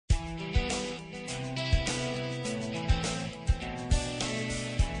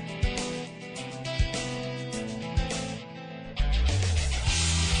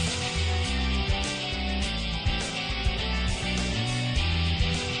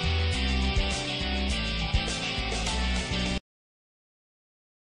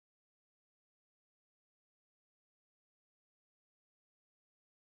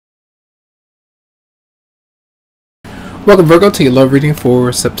Welcome Virgo to your love reading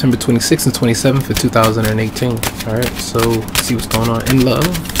for September 26th and 27th of 2018. Alright, so let's see what's going on in love.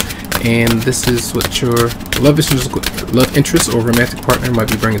 And this is what your love interest or romantic partner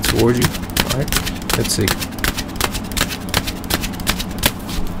might be bringing towards you. Alright, let's see.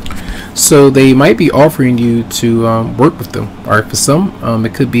 So they might be offering you to work with them. Alright, for some,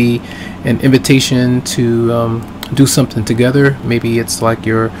 it could be an invitation to do something together. Maybe it's like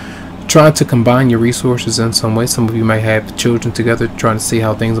you're trying to combine your resources in some way. Some of you might have children together, trying to see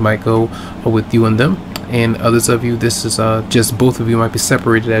how things might go with you and them. And others of you, this is just both of you might be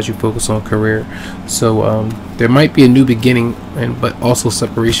separated as you focus on career. So there might be a new beginning, but also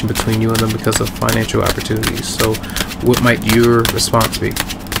separation between you and them because of financial opportunities. So what might your response be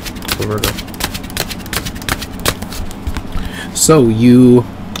for Virgo? So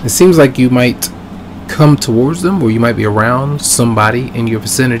it seems like you might come towards them, or you might be around somebody in your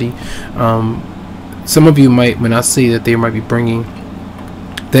vicinity. Some of you might, when I say that they might be bringing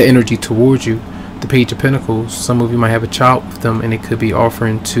that energy towards you, the Page of Pentacles, some of you might have a child with them, and it could be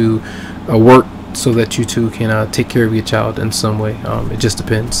offering to work so that you two can take care of your child in some way. It just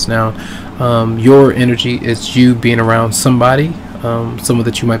depends. Now your energy is you being around somebody, someone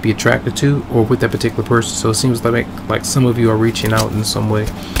that you might be attracted to, or with that particular person. So it seems like some of you are reaching out in some way.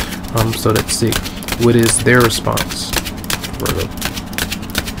 So let's see, what is their response, Virgo?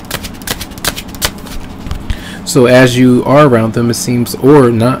 So as you are around them, it seems, or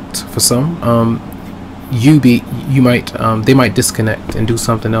not for some, they might disconnect and do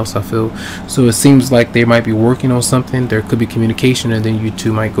something else, I feel. So it seems like they might be working on something. There could be communication, and then you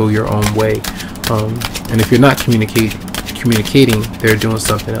two might go your own way. And if you're not communicating, they're doing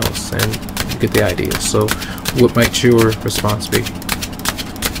something else, and you get the idea. So what might your response be?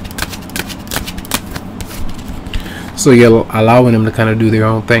 So you're allowing them to kind of do their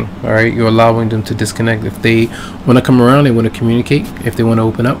own thing. All right, you're allowing them to disconnect. If they want to come around, they want to communicate. If they want to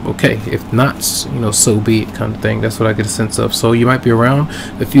open up, okay. If not, so be it, kind of thing. That's what I get a sense of. So you might be around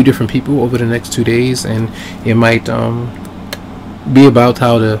a few different people over the next 2 days, and it might be about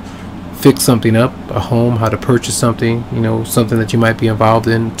how to fix something up, a home, how to purchase something, something that you might be involved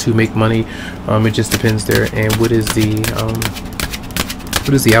in to make money. It just depends there. And what is the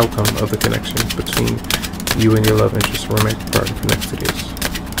outcome of the connection between you and your love interest or romantic partner for next 2 days?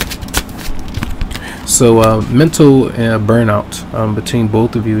 So mental burnout between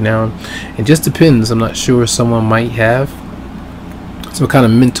both of you. Now it just depends. I'm not sure. Someone might have some kind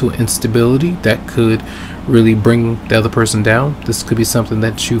of mental instability that could really bring the other person down. This could be something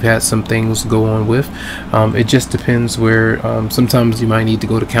that you've had some things go on with. It just depends where sometimes you might need to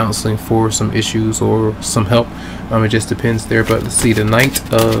go to counseling for some issues or some help. It just depends there. But let's see, the Knight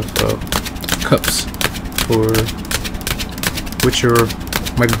of Cups, or which you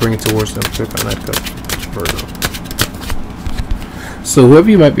might be bringing towards them. So Knight of Cups, Virgo. So whoever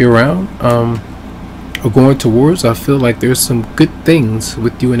you might be around or going towards, I feel like there's some good things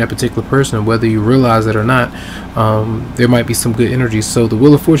with you and that particular person, whether you realize it or not. There might be some good energy. So the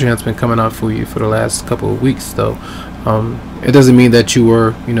Wheel of Fortune has been coming out for you for the last couple of weeks, though. It doesn't mean that you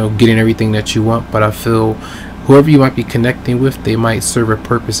are getting everything that you want, but I feel whoever you might be connecting with, they might serve a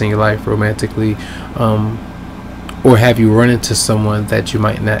purpose in your life romantically, or have you run into someone that you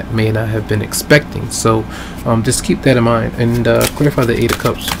may not have been expecting. So just keep that in mind, and clarify the Eight of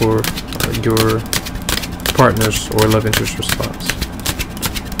Cups for your partner's or love interest response.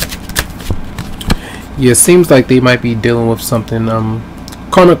 Yeah, it seems like they might be dealing with something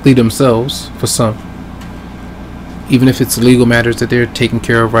karmically themselves for some. Even if it's legal matters that they're taking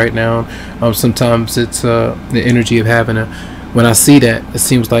care of right now, sometimes it's the energy of having when I see that, it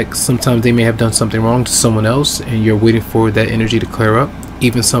seems like sometimes they may have done something wrong to someone else, and you're waiting for that energy to clear up.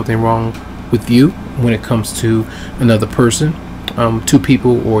 Even something wrong with you when it comes to another person, two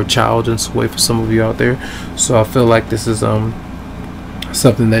people or a child in some way for some of you out there. So I feel like this is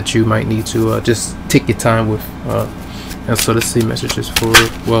something that you might need to just take your time with. And so let's see messages for,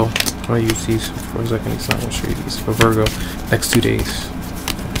 well, I'll use these for a second. I'll show you these for Virgo next 2 days.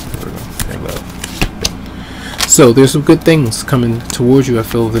 Virgo and love. So there's some good things coming towards you, I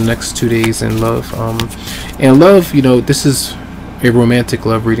feel, the next 2 days in love. And love, this is a romantic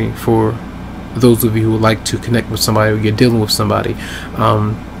love reading for those of you who would like to connect with somebody, or you're dealing with somebody.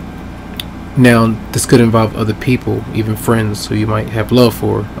 Now this could involve other people, even friends who you might have love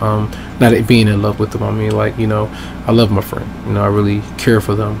for, not being in love with them. I mean, like, I love my friend, I really care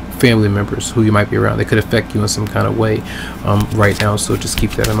for them. Family members who you might be around, they could affect you in some kind of way right now. So just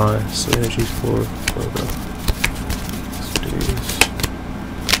keep that in mind. So energies for Virgo.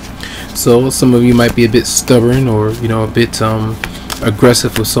 So some of you might be a bit stubborn, or a bit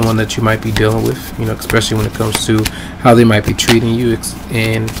aggressive with someone that you might be dealing with, you know, especially when it comes to how they might be treating you,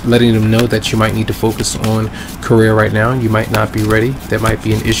 and letting them know that you might need to focus on career right now. You might not be ready. There might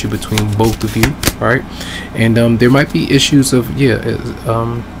be an issue between both of you, right? And there might be issues of,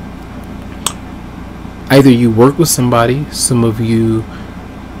 either you work with somebody, some of you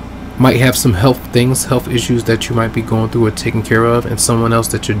might have some health issues that you might be going through or taking care of, and someone else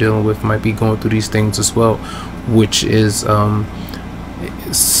that you're dealing with might be going through these things as well, which is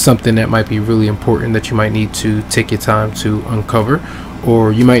something that might be really important that you might need to take your time to uncover.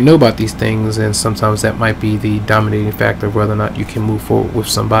 Or you might know about these things, and sometimes that might be the dominating factor of whether or not you can move forward with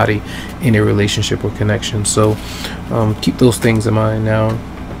somebody in a relationship or connection. So keep those things in mind. Now,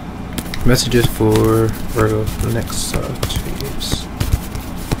 messages for Virgo for the next 2 years.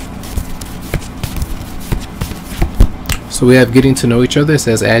 So we have getting to know each other. It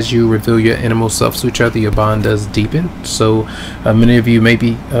says, as you reveal your innermost self to each other, your bond does deepen. So many of you may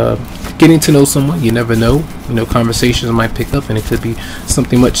be getting to know someone. You never know. You know, conversations might pick up, and it could be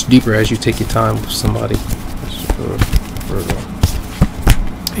something much deeper as you take your time with somebody. That's for Virgo.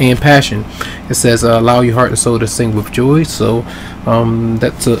 And passion, it says allow your heart and soul to sing with joy. So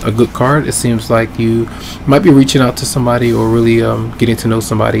that's a good card. It seems like you might be reaching out to somebody or really getting to know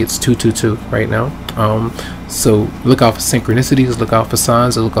somebody. It's 222 right now. So look out for synchronicities, look out for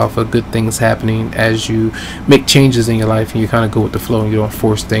signs, look out for good things happening as you make changes in your life, and you kind of go with the flow and you don't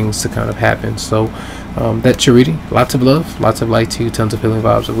force things to kind of happen. So that's your reading. Lots of love, lots of light to you, tons of healing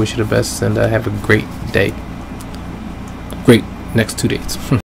vibes. I wish you the best, and have a great day. Great next 2 days.